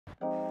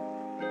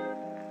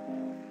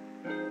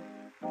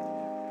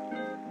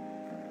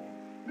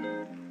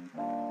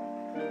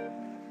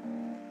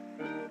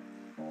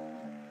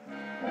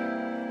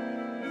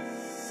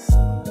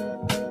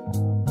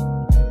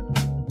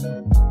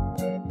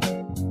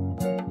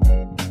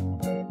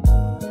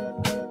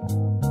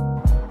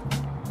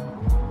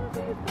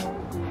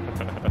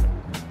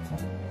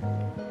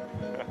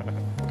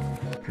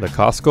The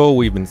Costco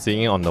we've been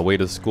seeing on the way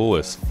to school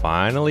is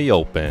finally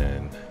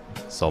open.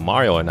 So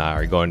Mario and I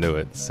are going to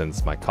it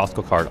since my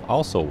Costco card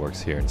also works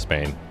here in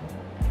Spain.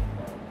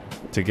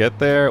 To get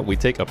there, we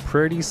take a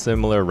pretty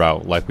similar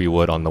route like we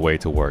would on the way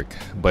to work,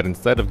 but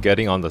instead of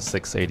getting on the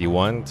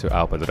 681 to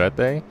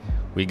Alpedrete,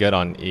 we get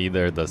on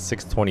either the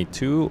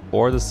 622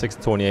 or the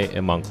 628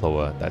 in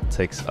Moncloa that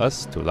takes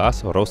us to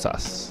Las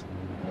Rosas.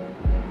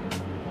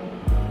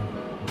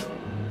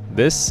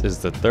 This is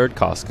the third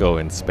Costco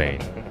in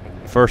Spain.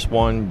 First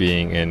one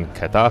being in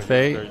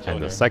Getafe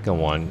and the second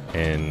one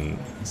in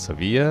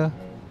Sevilla.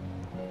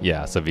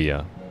 Yeah,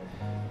 Sevilla.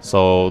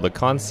 So the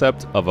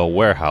concept of a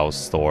warehouse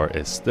store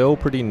is still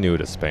pretty new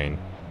to Spain.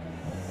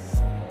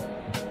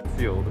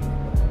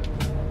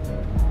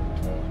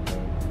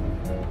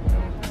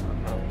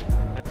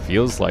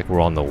 Feels like we're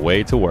on the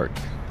way to work.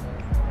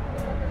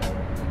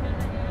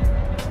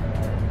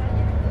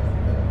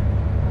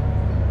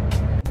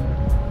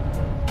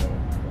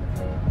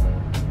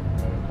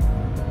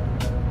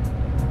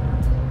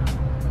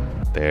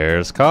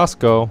 There's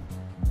Costco.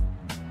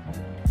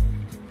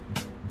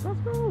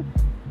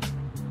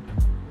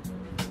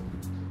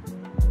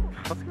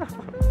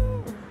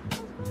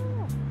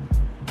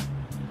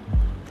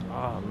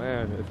 Oh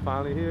man, it's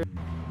finally here.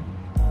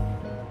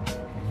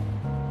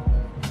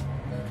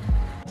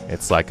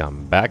 It's like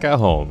I'm back at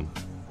home.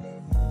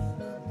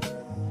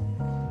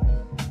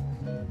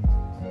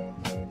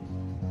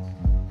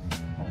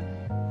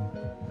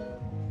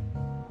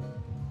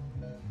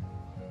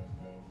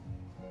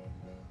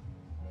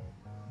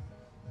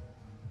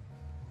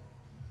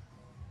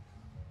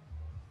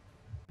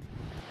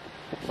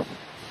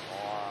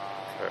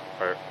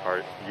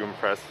 Are you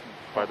impressed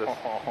by this?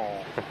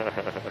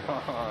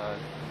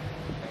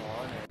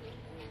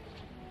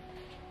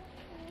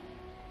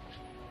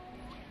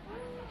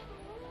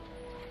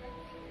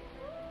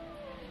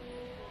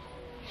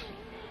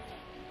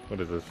 What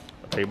is this?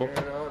 A table?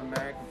 Good old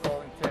American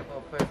bowling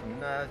table, play some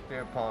nice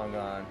beer pong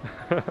on.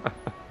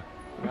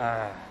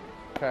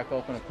 Crack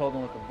open a cold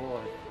one with the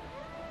boys.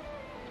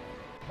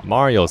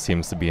 Mario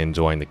seems to be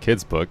enjoying the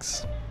kids'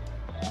 books.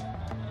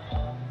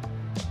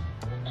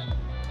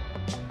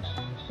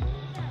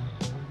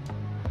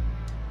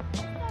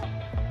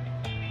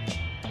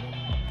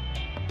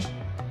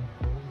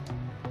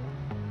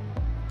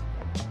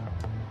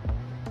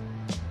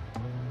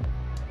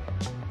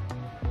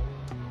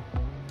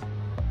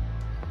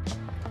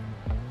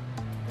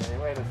 Hey,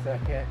 wait a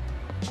second.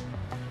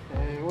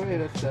 Hey,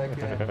 wait a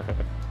second.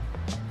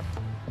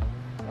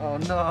 Oh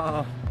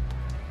no.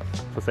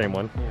 It's the same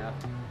one. Yeah.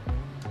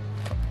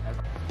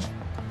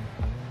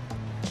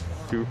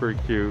 Super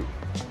cute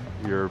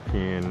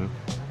European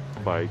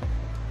bike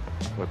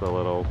with a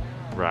little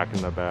rack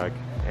in the back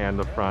and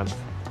the front.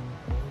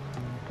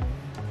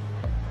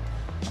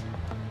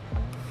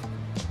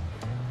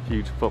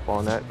 Huge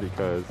football net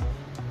because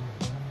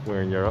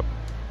we're in Europe.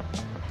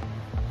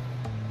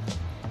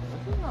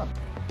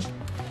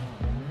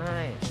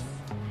 Nice.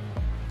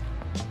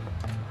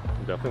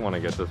 Definitely want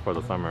to get this for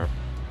the summer.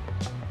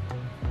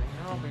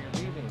 I know, but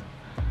you're leaving.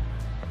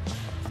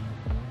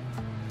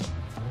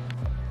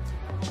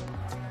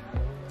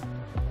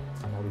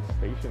 All these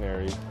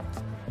stationaries.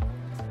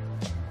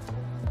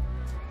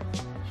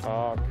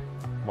 Chalk,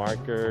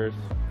 markers,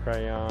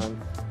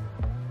 crayons.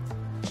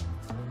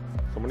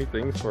 So many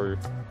things for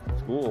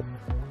school.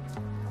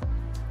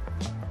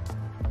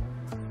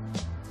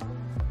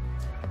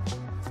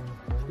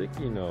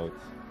 Sticky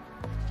notes.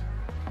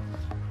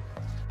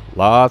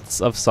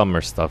 Lots of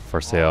summer stuff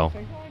for sale.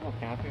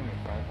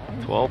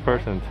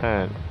 12-person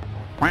tent.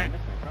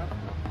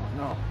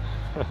 No.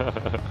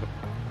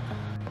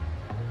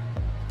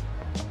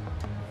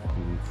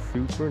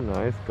 Super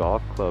nice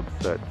golf club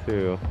set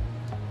too.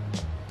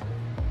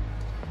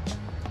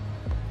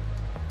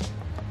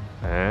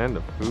 And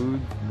the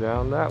food's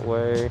down that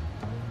way.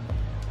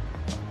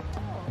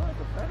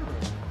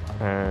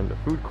 And the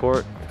food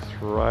court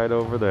is right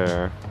over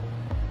there.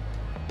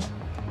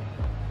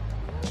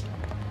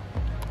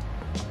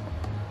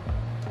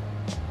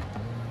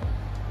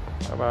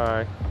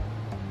 Bye-bye.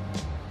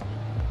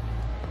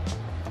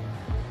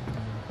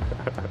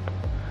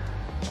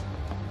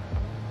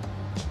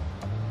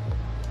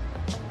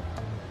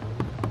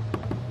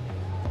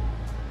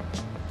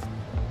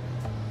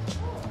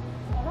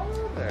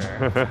 There.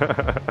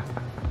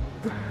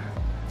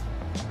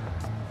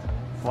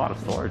 A lot of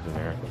storage in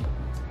here.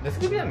 This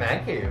could be a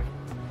man cave.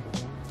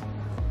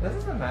 This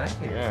is a man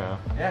cave. Yeah.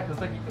 Yeah,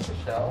 because like you put the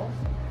shelves.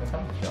 It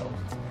comes with shelves.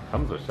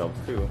 Comes with shelves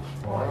too.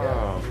 Oh Wow.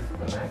 yeah. This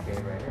is a man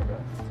cave right here, bro.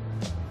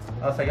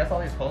 Oh, so I guess all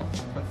these holes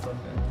put stuff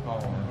in. Oh.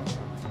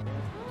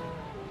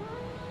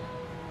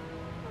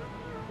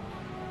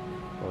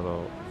 A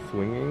little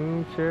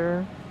swinging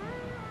chair.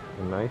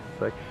 A nice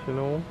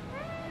sectional.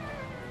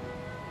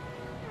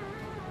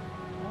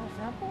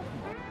 Sample?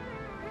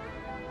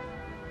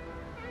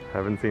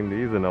 Haven't seen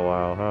these in a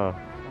while, huh?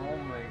 Oh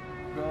my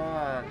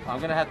god. I'm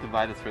gonna have to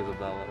buy this for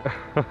Isabella.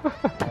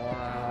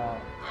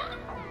 Wow.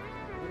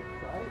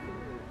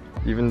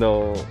 Even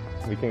though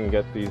we can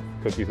get these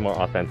cookies more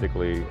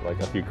authentically, like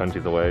a few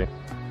countries away,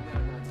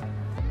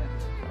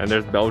 And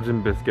there's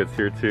Belgian biscuits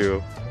here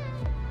too.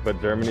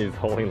 But Germany is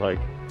only like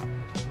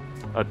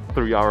a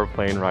 3-hour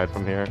plane ride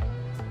from here.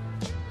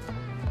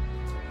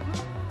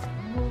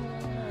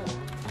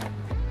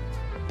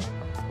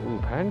 Ooh,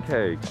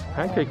 pancakes.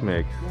 Pancake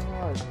mix.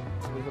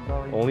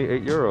 Only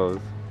 €8.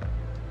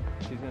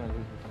 She's gonna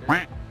lose her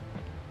shit.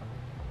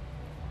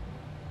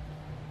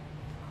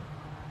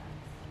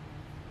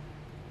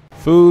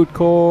 Food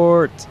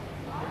court.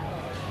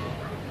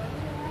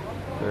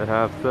 They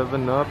have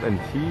 7-Up and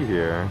tea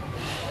here.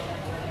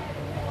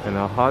 And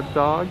a hot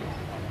dog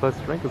plus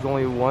drink is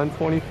only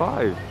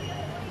 $1.25.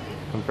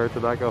 Compared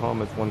to back at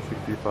home, it's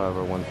 $1.65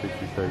 or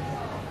 $1.66.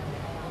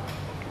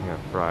 We got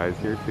fries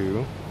here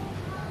too.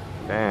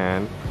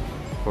 And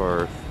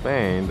for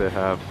Spain, they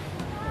have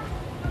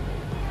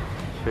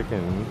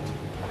chicken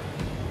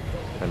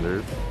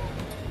tenders.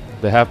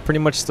 They have pretty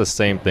much the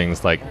same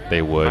things like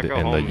they would Back at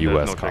in home, the there's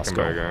US no chicken Costco.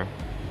 burger.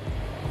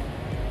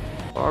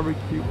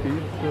 Barbecue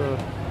pizza.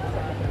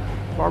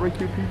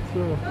 Barbecue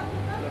pizza.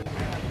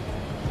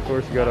 Of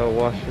course, you gotta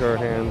wash your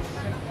hands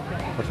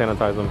or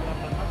sanitize them.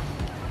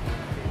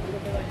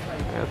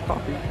 And it's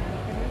coffee.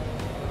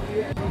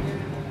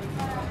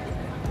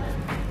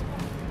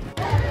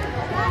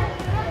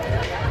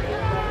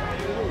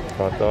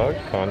 Hot dog,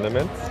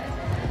 condiments,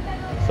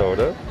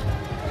 soda,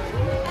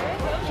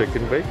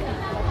 chicken bake.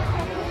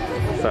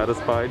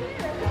 Satisfied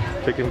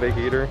chicken bake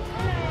eater.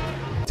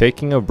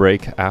 Taking a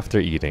break after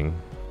eating.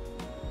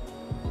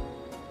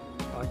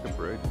 I like the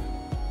break.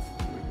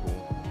 Really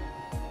cool.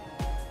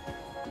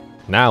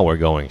 Now we're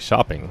going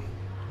shopping.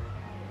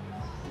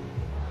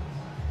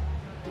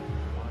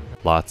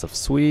 Lots of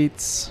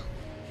sweets.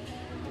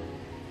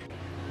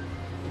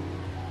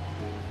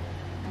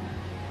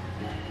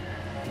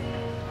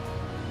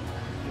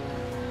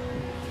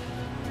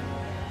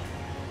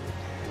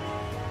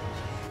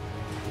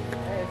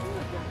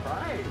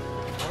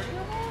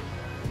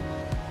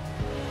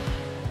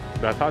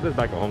 That's how it is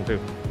back at home too.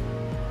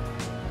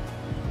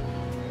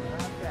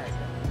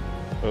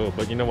 Oh,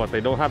 but you know what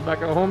they don't have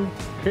back at home?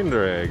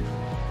 Kinder eggs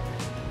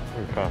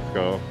in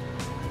Costco.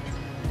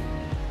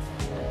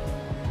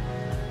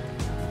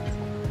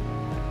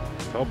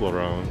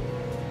 Toblerone.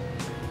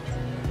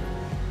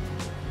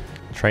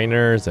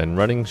 Trainers and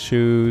running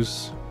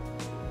shoes.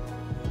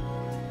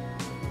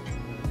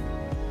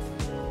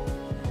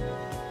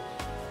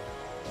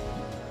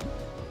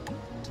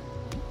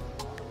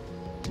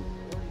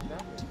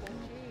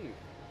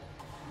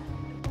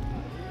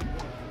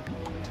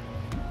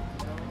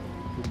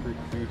 Super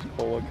huge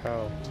cola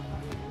cow.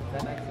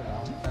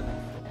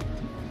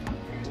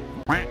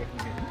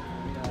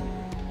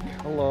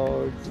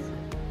 Kellogg's.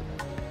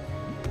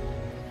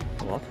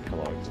 Lots of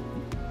Kellogg's.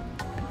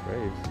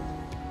 Graves.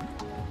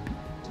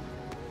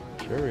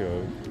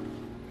 Cheerios.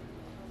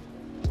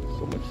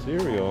 So much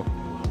cereal.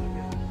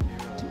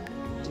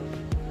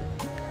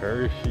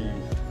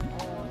 Hershey's.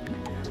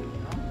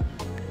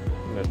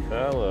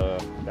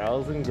 Nutella.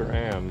 1,000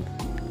 grams.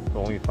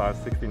 Only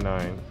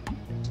 $5.69.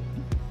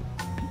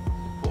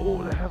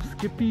 Oh, they have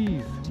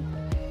Skippies.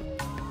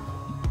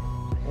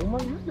 Oh my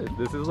goodness.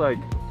 This is like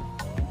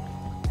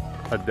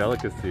a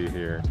delicacy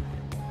here.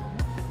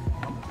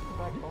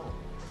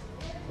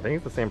 I think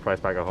it's the same price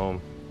back at home.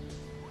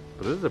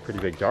 But this is a pretty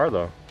big jar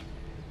though.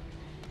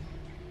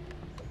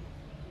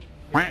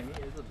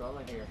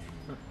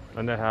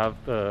 And they have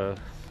the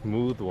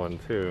smooth one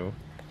too.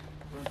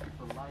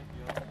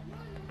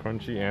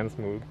 Crunchy and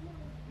smooth.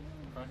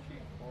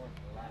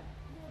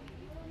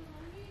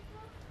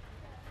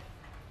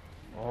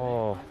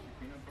 Oh,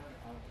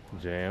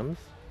 jams.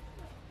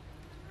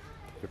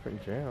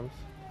 Different jams.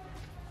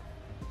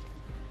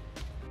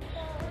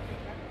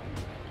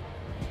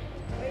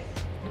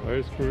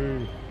 Ice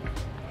cream.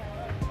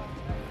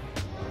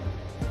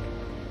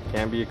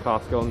 Can't be a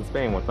Costco in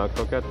Spain without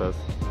croquetas.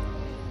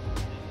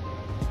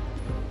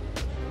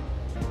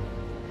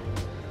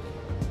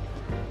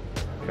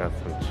 Got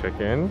some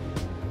chicken.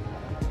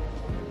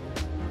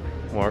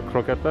 More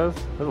croquetas.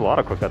 There's a lot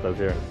of croquetas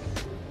here.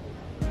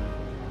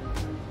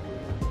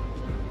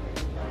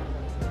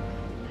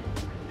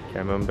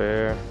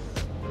 Camembert.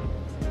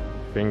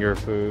 Finger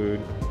food.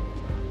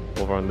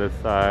 Over on this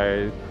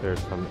side,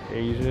 there's some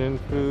Asian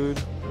food,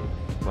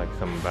 like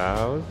some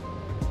baos,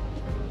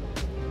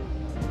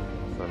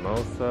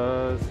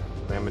 samosas,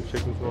 lamb and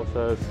chicken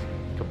samosas,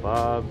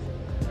 kebabs.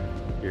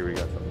 Here we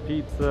got some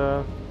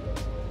pizza,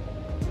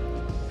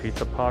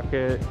 pizza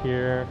pocket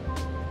here,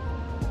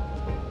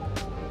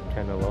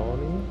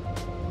 cannelloni,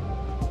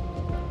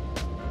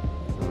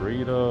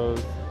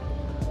 burritos,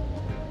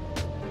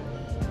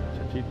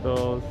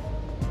 chachitos,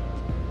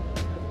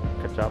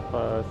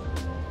 cachapas.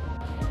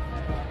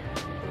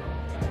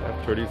 I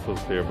have chorizos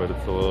here, but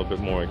it's a little bit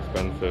more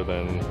expensive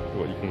than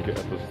what you can get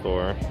at the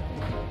store.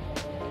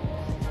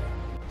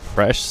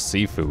 Fresh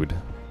seafood.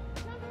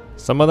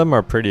 Some of them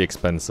are pretty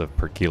expensive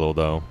per kilo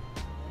though.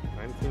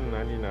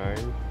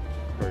 $19.99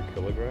 per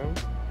kilogram.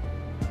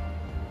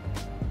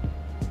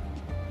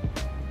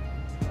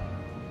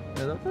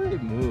 I love how they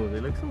move. They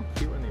look so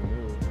cute when they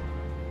move.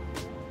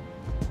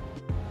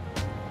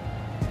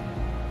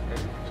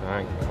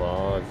 Giant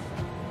claws.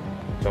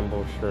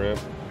 Jumbo shrimp.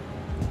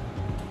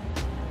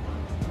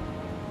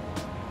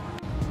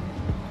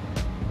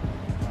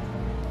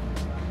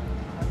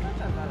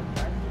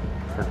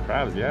 For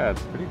crabs, yeah,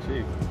 it's pretty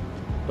cheap.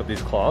 But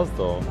these claws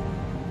though,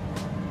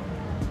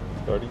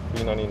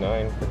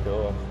 $33.99 per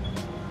kilo.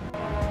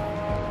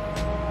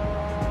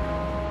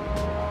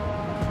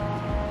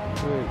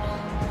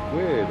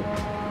 Squid.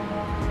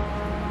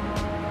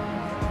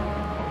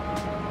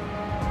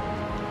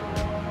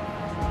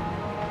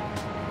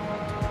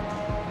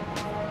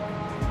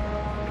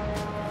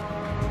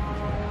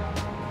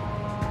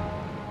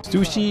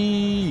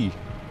 Sushi!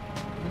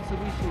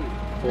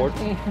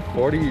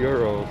 40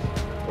 euros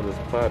for this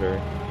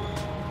platter.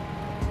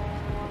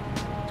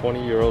 20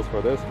 euros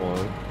for this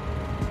one.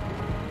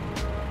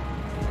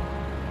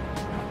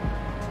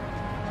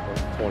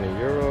 20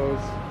 euros.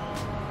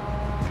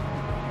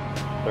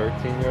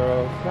 13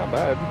 euros. Not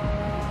bad.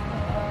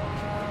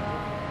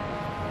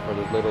 For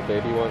this little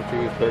baby one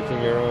too, 13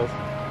 euros.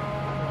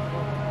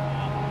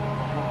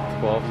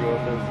 12 euros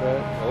for the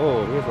set.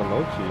 Oh, here's a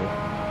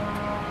mochi.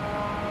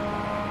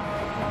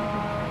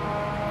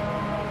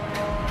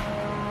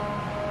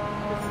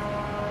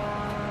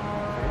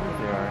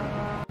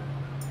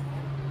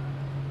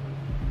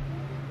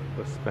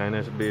 The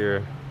Spanish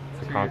beer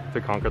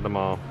to conquer them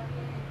all.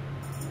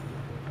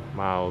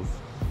 Maos.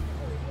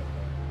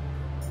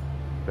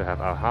 They have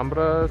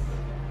Alhambras,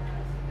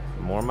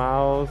 more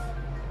Maos,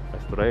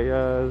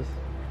 Estrellas,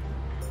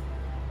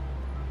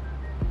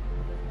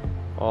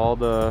 all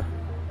the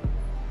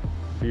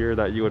beer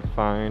that you would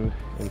find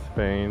in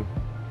Spain.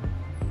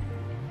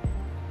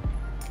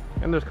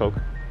 And there's Coke.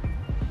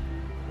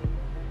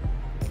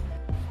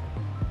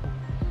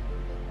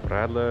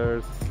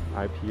 Radlers,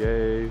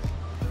 IPAs,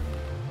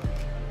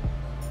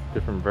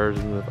 different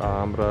versions of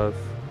Alhambras.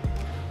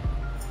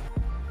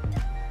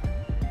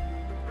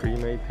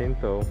 Pre-made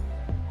Tinto.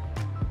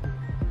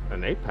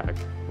 An 8-pack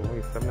for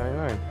only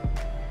 $7.99.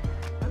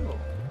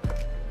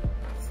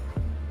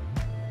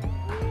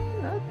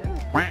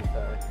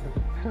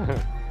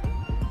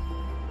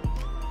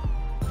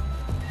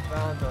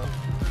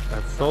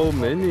 That's so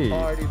many.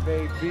 Party,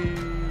 baby.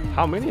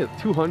 How many?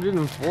 It's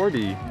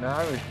 240. No,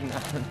 it's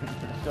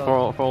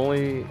not. For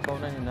only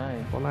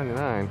 $4.99. $4.99.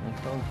 I'm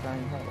so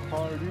excited about the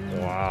party.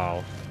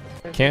 Wow.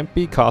 Can't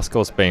be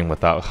Costco Spain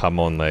without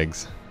jamon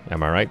legs.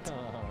 Am I right?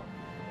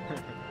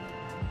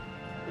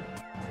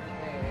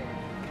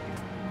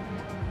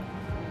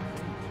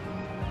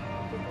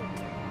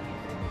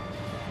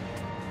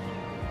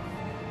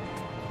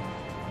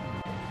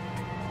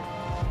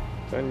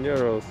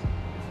 €10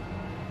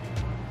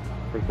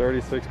 for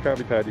 36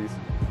 Krabby Patties.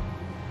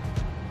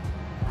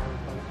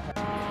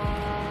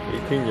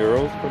 18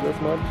 euros for this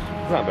much?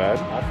 It's not bad.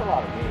 That's a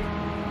lot of meat.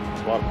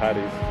 It's a lot of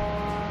patties.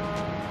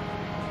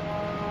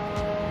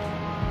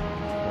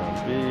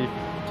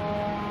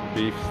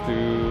 Beef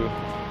stew,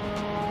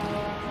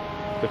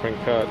 different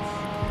cuts.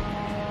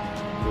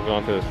 Moving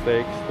on to the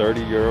steaks,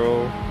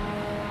 €30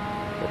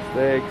 for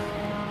steaks.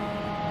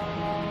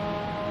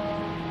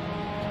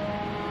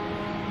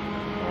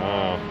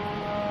 Wow.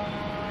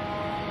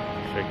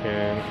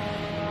 Chicken.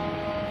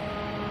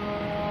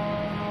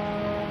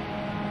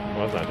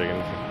 Well, it's not chicken,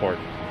 it's pork.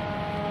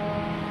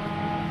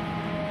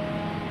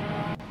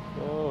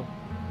 Oh.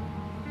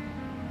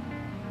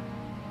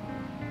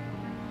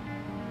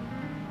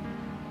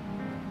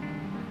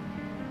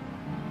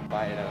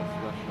 Buy it at a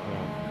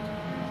restaurant.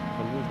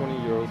 120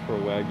 euros for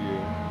Wagyu.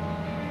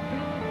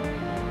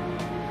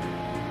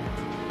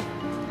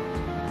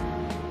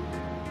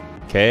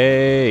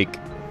 Cake!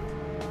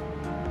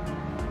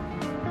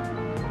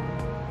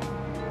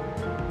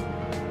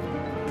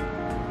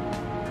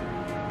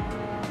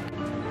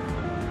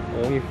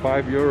 Only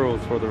 €5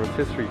 for the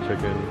rotisserie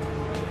chicken.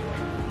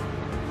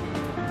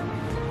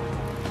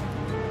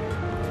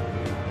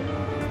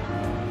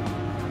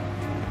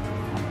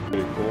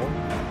 Pretty cool.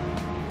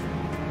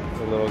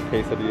 A little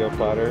quesadilla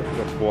platter,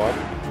 the squat.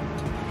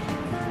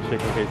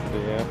 Chicken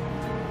quesadilla.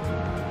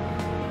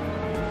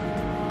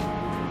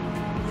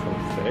 Some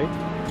steak.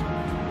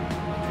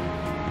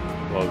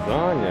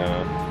 Lasagna.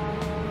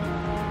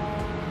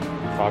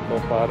 Taco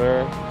platter.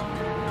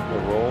 The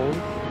rolls.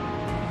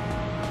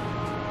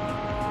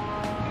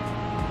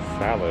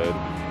 Salad.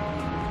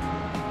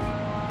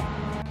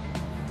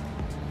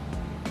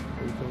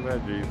 And some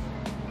veggies.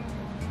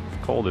 It's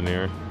cold in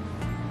here.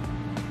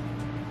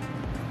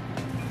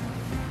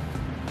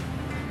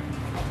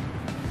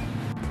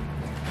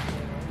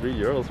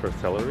 €3 for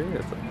celery?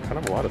 It's kind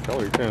of a lot of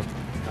celery too.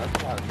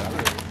 That's a lot of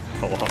celery.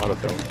 A lot of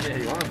celery. Yeah,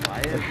 you want to buy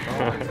it? It's a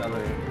lot of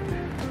celery.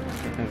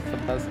 It's the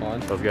best one.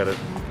 Let's get it.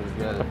 Let's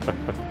get it.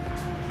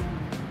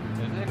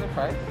 Is it a good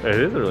price? It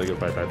is a really good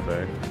price, I'd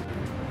say.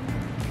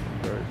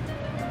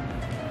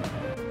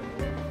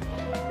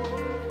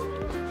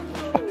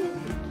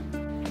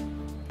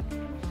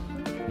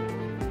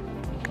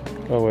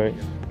 Oh wait,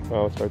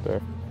 oh it's right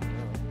there.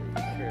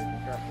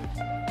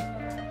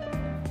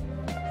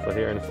 So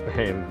here in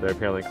Spain, they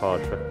apparently call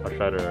it a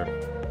shredder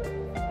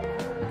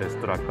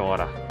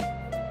Distractora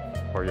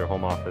for your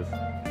home office.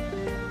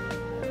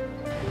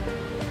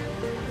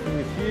 thing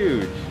is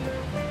huge.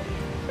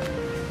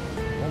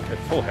 Oh,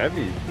 it's so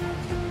heavy.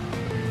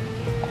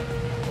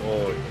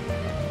 Oh.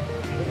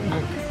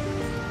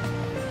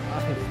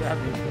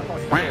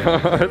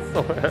 It's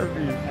so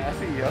heavy.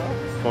 Heavy, yo.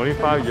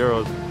 25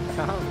 euros.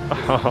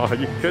 Oh,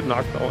 you could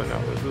knock that one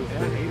out. This is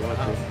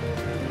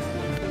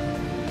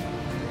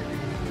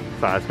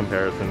size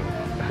comparison.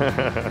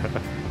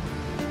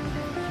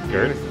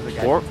 Good.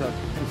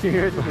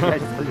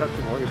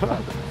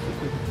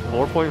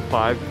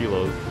 4.5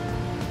 kilos.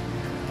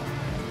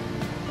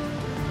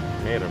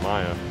 Made or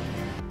Maya.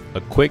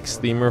 A quick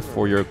steamer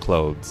for your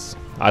clothes.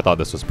 I thought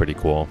this was pretty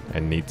cool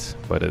and neat,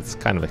 but it's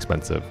kind of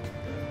expensive.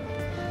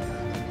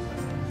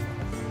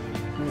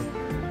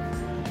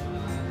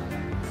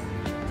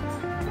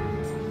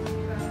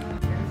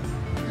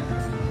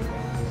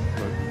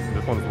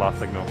 This one's last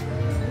signal.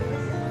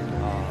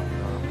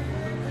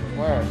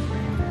 Where?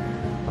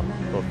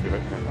 Close to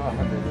it.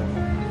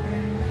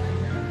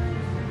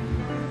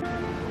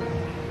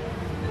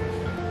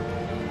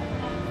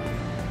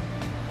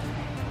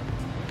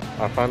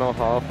 Our final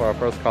haul for our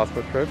first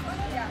Costco trip.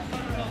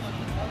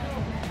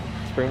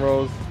 Spring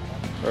rolls,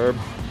 herbs,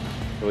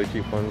 really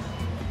cheap ones.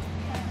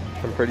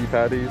 Some pretty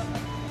patties,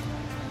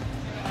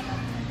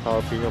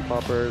 jalapeno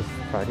poppers,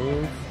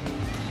 tahines,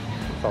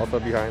 salsa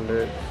behind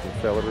it, some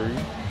celery,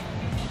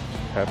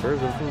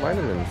 peppers, and some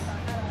vitamins.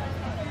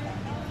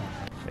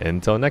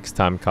 Until next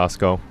time,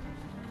 Costco.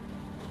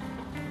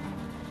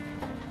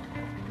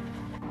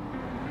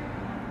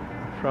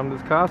 From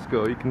this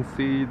Costco, you can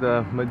see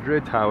the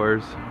Madrid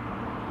towers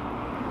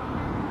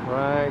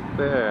right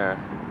there.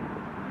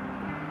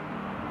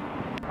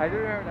 I do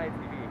remember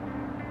ITV.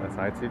 That's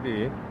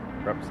ITV,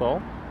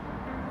 Repsol.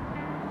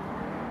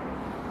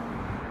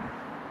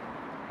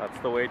 That's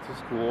the way to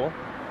school,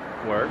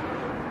 work.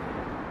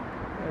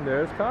 And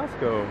there's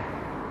Costco.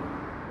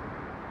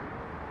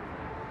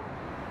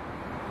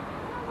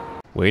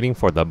 Waiting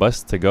for the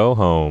bus to go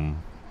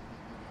home.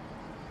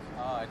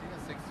 Oh, I think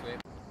it's 6 way.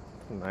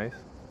 Nice.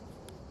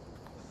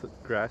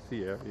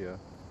 Grassy area.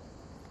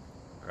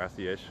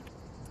 Grassy-ish.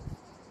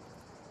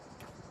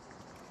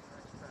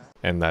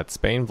 And that's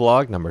Spain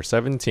vlog number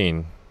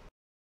 17.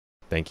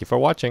 Thank you for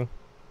watching.